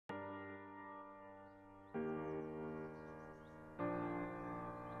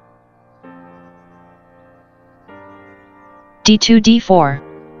d2 d4.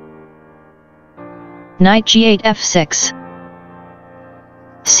 Knight g8 f6.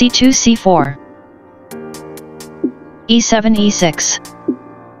 c2 c4. e7 e6.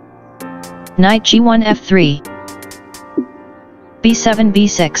 Knight g1 f3. b7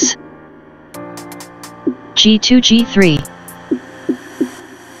 b6. g2 g3.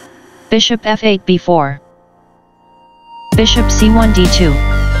 Bishop f8 b4. Bishop c1 d2.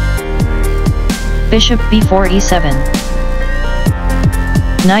 Bishop b4 e7.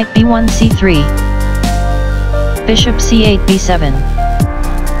 Knight b1 c3. Bishop c8 b7.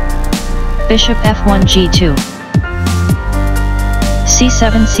 Bishop f1 g2.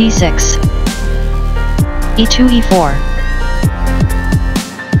 c7 c6. e2 e4.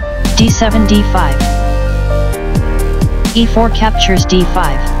 d7 d5. e4 captures d5.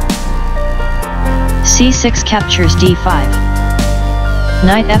 c6 captures d5.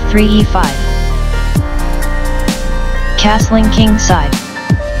 Knight f3 e5. Castling king side.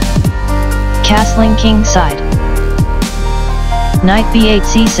 Castling king side. Knight b8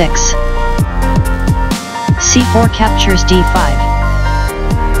 c6. c4 captures d5.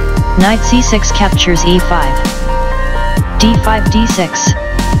 Knight c6 captures e5. d5 d6.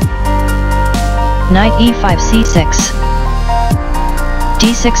 Knight e5 c6.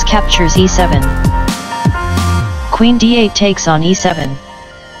 d6 captures e7. Queen d8 takes on e7.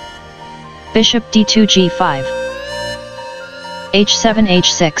 Bishop d2 g5. h7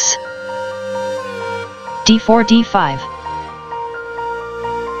 h6. d4 d5.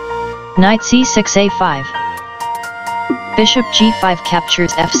 Knight c6 a5. Bishop g5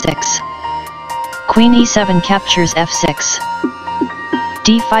 captures f6. Queen e7 captures f6.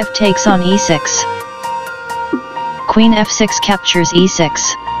 d5 takes on e6. Queen f6 captures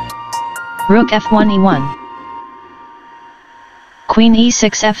e6. Rook f1 e1. Queen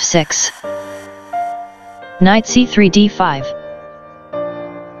e6 f6. Knight c3 d5.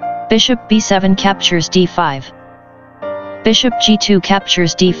 Bishop b7 captures d5. Bishop g2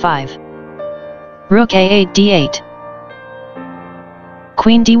 captures d5. Rook a8 d8.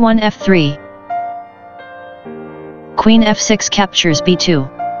 Queen d1 f3. Queen f6 captures b2.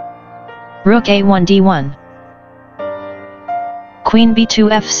 Rook a1 d1. Queen b2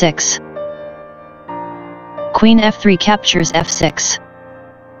 f6. Queen f3 captures f6.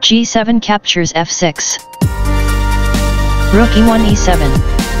 g7 captures f6. Rook e1 e7.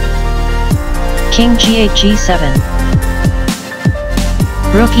 King g8 g7.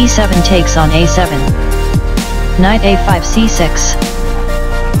 Rook e7 takes on a7. Knight a5 c6.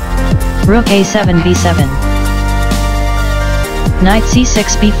 Rook a7 b7. Knight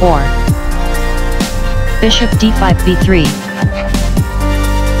c6 b4. Bishop d5 b3.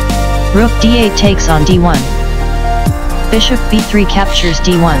 Rook d8 takes on d1. Bishop b3 captures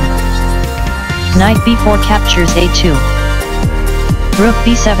d1. Knight b4 captures a2. Rook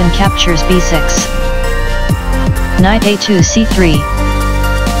b7 captures b6. Knight a2 c3.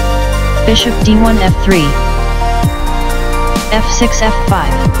 Bishop d1 f3. f6 f5.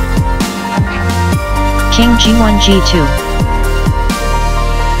 King g1 g2.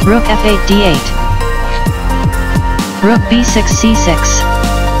 Rook f8 d8. Rook b6 c6.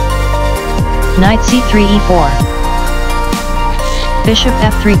 Knight c3 e4. Bishop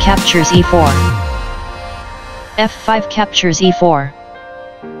f3 captures e4. f5 captures e4.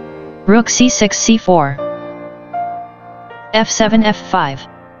 Rook c6 c4. f7 f5.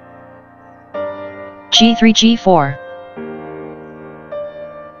 g3 g4.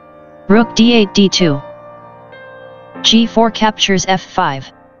 Rook d8 d2. g4 captures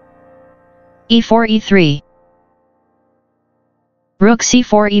f5. e4 e3. Rook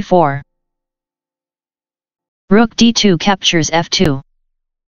c4 e4. Rook d2 captures f2.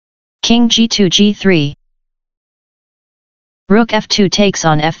 King g2 g3. Rook f2 takes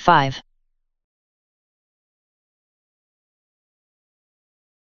on f5.